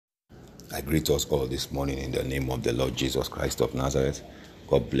I greet us all this morning in the name of the Lord Jesus Christ of Nazareth.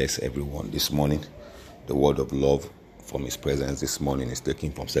 God bless everyone this morning. The word of love from his presence this morning is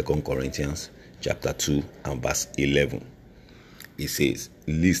taken from 2 Corinthians chapter 2 and verse 11. It says,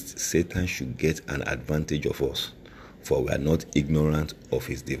 "Lest Satan should get an advantage of us, for we are not ignorant of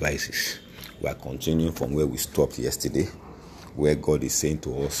his devices." We are continuing from where we stopped yesterday, where God is saying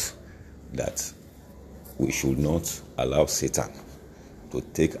to us that we should not allow Satan to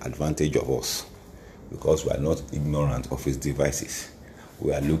take advantage of us because we are not ignorant of his devices.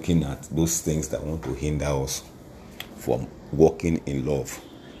 We are looking at those things that want to hinder us from walking in love.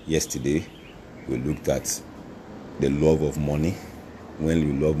 Yesterday, we looked at the love of money. When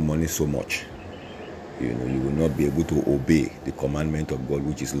you love money so much, you will not be able to obey the commandment of God,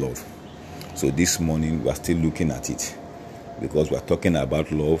 which is love. So this morning, we are still looking at it because we are talking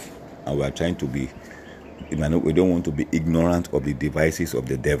about love and we are trying to be, we don't want to be ignorant of the devices of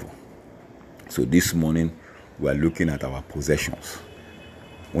the devil. So this morning, we are looking at our possessions.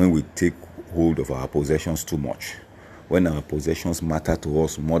 When we take hold of our possessions too much, when our possessions matter to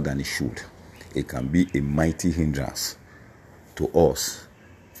us more than it should, it can be a mighty hindrance to us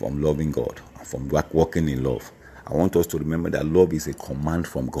from loving God, from walking in love. I want us to remember that love is a command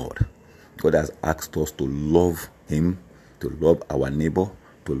from God. God has asked us to love him, to love our neighbor,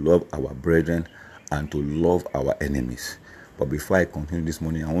 to love our brethren, and to love our enemies. But before I continue this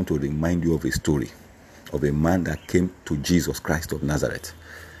morning, I want to remind you of a story of a man that came to Jesus Christ of Nazareth.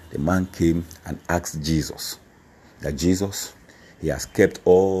 The man came and asked Jesus that Jesus, he has kept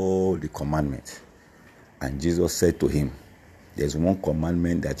all the commandments. And Jesus said to him, "There's one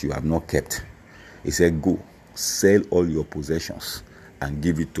commandment that you have not kept." He said, "Go, sell all your possessions and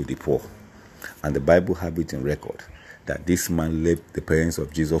give it to the poor." And the Bible have it in record that this man left the presence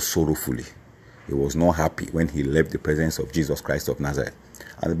of Jesus sorrowfully. He was not happy when he left the presence of Jesus Christ of Nazareth.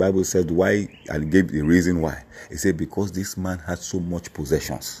 And the Bible said why, and gave the reason why. He said because this man had so much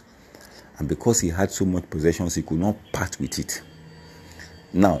possessions. And because he had so much possessions, he could not part with it.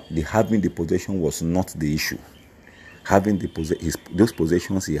 Now, having the possession was not the issue. Having those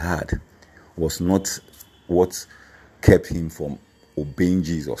possessions he had was not what kept him from obeying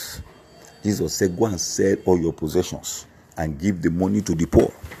Jesus. Jesus said, "Go and sell all your possessions and give the money to the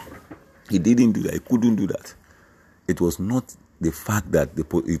poor." He didn't do that. He couldn't do that. It was not the fact that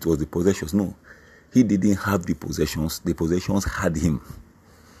it was the possessions. No, he didn't have the possessions. The possessions had him.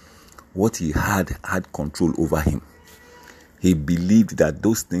 What he had control over him. He believed that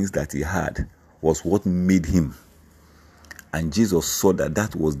those things that he had was what made him. And Jesus saw that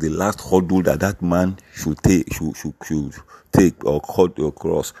that was the last hurdle that man should take or cut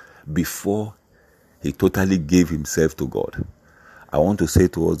across before he totally gave himself to God. I want to say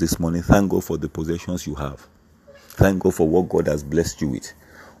to us this morning, thank God for the possessions you have. Thank God for what God has blessed you with.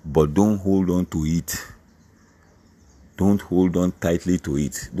 But don't hold on to it. Don't hold on tightly to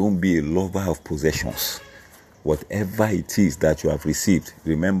it. Don't be a lover of possessions. Whatever it is that you have received,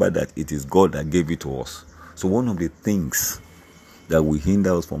 remember that it is God that gave it to us. So one of the things that will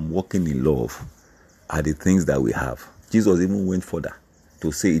hinder us from walking in love are the things that we have. Jesus even went further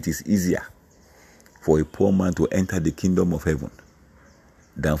to say it is easier for a poor man to enter the kingdom of heaven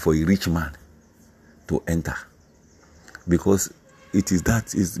than for a rich man to enter. Because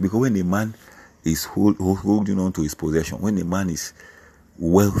because when a man is holding on to his possession, when a man is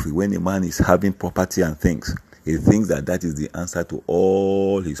wealthy, when a man is having property and things, he thinks that is the answer to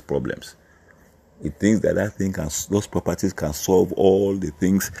all his problems. He thinks that those properties can solve all the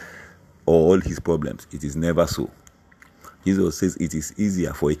things, all his problems. It is never so. Jesus says it is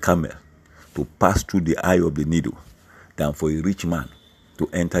easier for a camel to pass through the eye of the needle than for a rich man to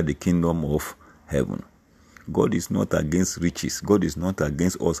enter the kingdom of heaven. God is not against riches. God is not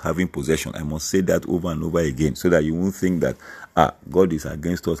against us having possession. I must say that over and over again so that you won't think that God is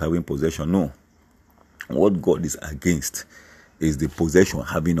against us having possession. No. What God is against is the possession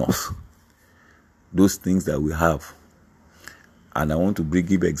having us. Those things that we have. And I want to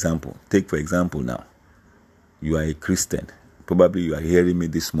give example. Take for example now, you are a Christian. Probably you are hearing me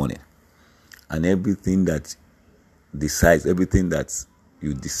this morning. And everything that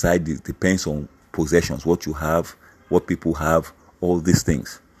you decide depends on possessions, what you have, what people have, all these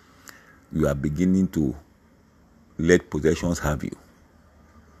things. You are beginning to let possessions have you.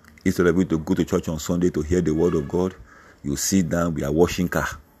 Instead of you to go to church on Sunday to hear the word of God, you sit down, you are washing car,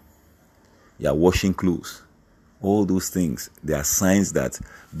 you are washing clothes. All those things, they are signs that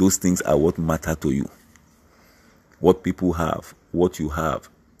those things are what matter to you. What people have, what you have,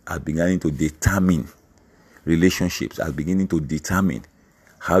 are beginning to determine relationships, are beginning to determine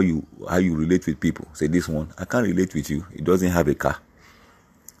how you relate with people. Say, this one, I can't relate with you. He doesn't have a car.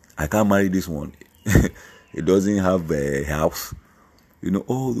 I can't marry this one. It doesn't have a house.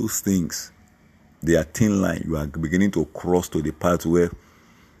 All those things, they are thin line. You are beginning to cross to the part where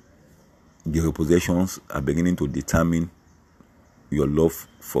your possessions are beginning to determine your love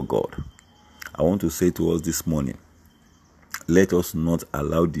for God. I want to say to us this morning, let us not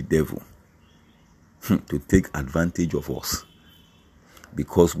allow the devil to take advantage of us,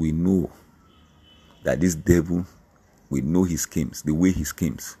 because we know that this devil, we know his schemes, the way he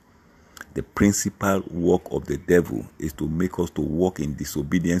schemes. The principal work of the devil is to make us to walk in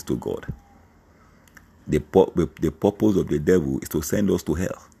disobedience to God. The purpose of the devil is to send us to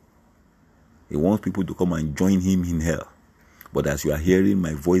hell. He wants people to come and join him in hell. But as you are hearing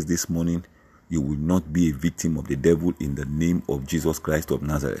my voice this morning, you will not be a victim of the devil in the name of Jesus Christ of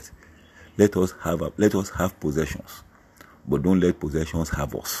Nazareth. Let us have possessions, but don't let possessions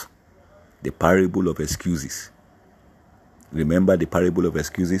have us. The parable of excuses. Remember the parable of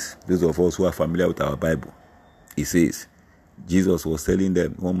excuses? Those of us who are familiar with our Bible. It says, Jesus was telling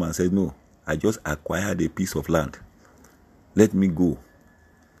them, one man said, no, I just acquired a piece of land. Let me go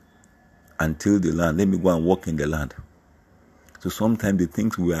and till the land. Let me go and walk in the land. So sometimes the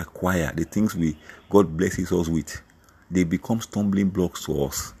things we acquire, the things God blesses us with, they become stumbling blocks to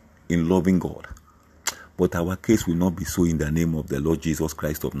us in loving God. But our case will not be so in the name of the Lord Jesus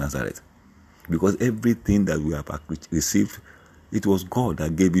Christ of Nazareth. Because everything that we have received, it was God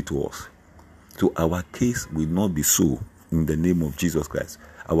that gave it to us. So our case will not be so in the name of Jesus Christ.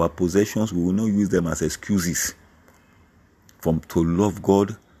 Our possessions, we will not use them as excuses to love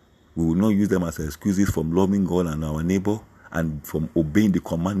God. We will not use them as excuses from loving God and our neighbor and from obeying the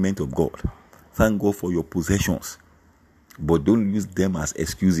commandment of God. Thank God for your possessions, but don't use them as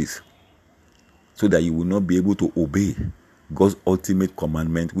excuses so that you will not be able to obey God's ultimate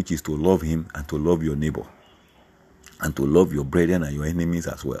commandment, which is to love him and to love your neighbor and to love your brethren and your enemies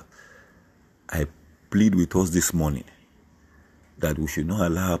as well. I plead with us this morning that we should not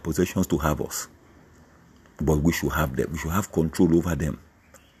allow our possessions to have us, but we should have them. We should have control over them.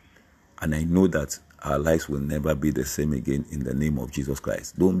 And I know that our lives will never be the same again in the name of Jesus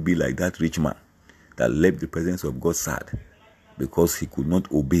Christ. Don't be like that rich man that left the presence of God sad because he could not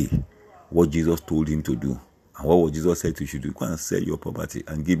obey what Jesus told him to do. And what was Jesus said to you should do? Go and sell your property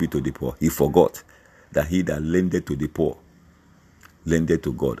and give it to the poor. He forgot that he that lended to the poor lended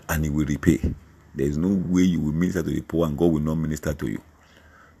to God, and he will repay. There is no way you will minister to the poor and God will not minister to you.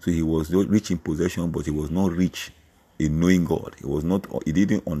 So he was not rich in possession, but he was not rich in knowing God. He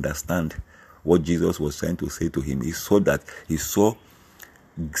didn't understand what Jesus was trying to say to him. He saw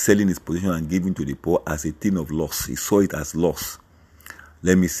selling his possession and giving to the poor as a thing of loss. He saw it as loss.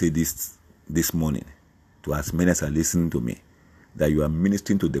 Let me say this morning to as many as are listening to me, that you are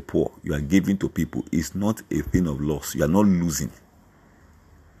ministering to the poor, you are giving to people. It's not a thing of loss. You are not losing.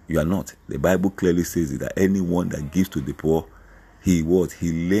 You are not. The Bible clearly says that anyone that gives to the poor, he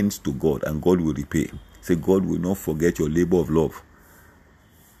lends to God, and God will repay. Say, God will not forget your labor of love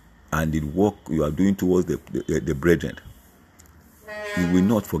and the work you are doing towards the brethren. He will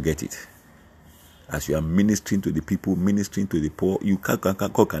not forget it. As you are ministering to the people, ministering to the poor,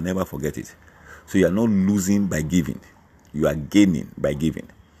 God can never forget it. So you are not losing by giving. You are gaining by giving.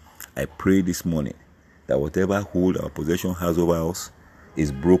 I pray this morning that whatever hold our possession has over us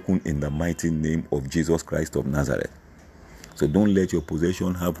is broken in the mighty name of Jesus Christ of Nazareth. So don't let your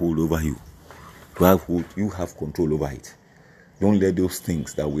possession have hold over you. To have hold, you have control over it. Don't let those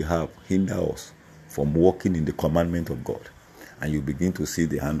things that we have hinder us from walking in the commandment of God. And you begin to see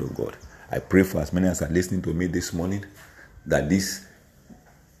the hand of God. I pray for as many as are listening to me this morning, that this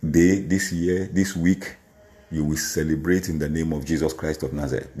day, this year, this week, you will celebrate in the name of Jesus Christ of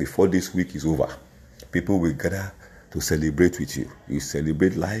Nazareth. Before this week is over, people will gather to celebrate with you. You will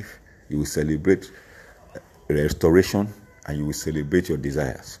celebrate life, you will celebrate restoration, and you will celebrate your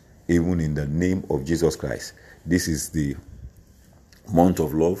desires, even in the name of Jesus Christ. This is the month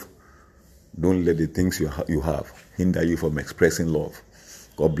of love. Don't let the things you have hinder you from expressing love.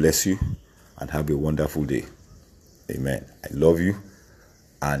 God bless you and have a wonderful day. Amen. I love you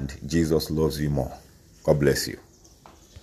and Jesus loves you more. God bless you.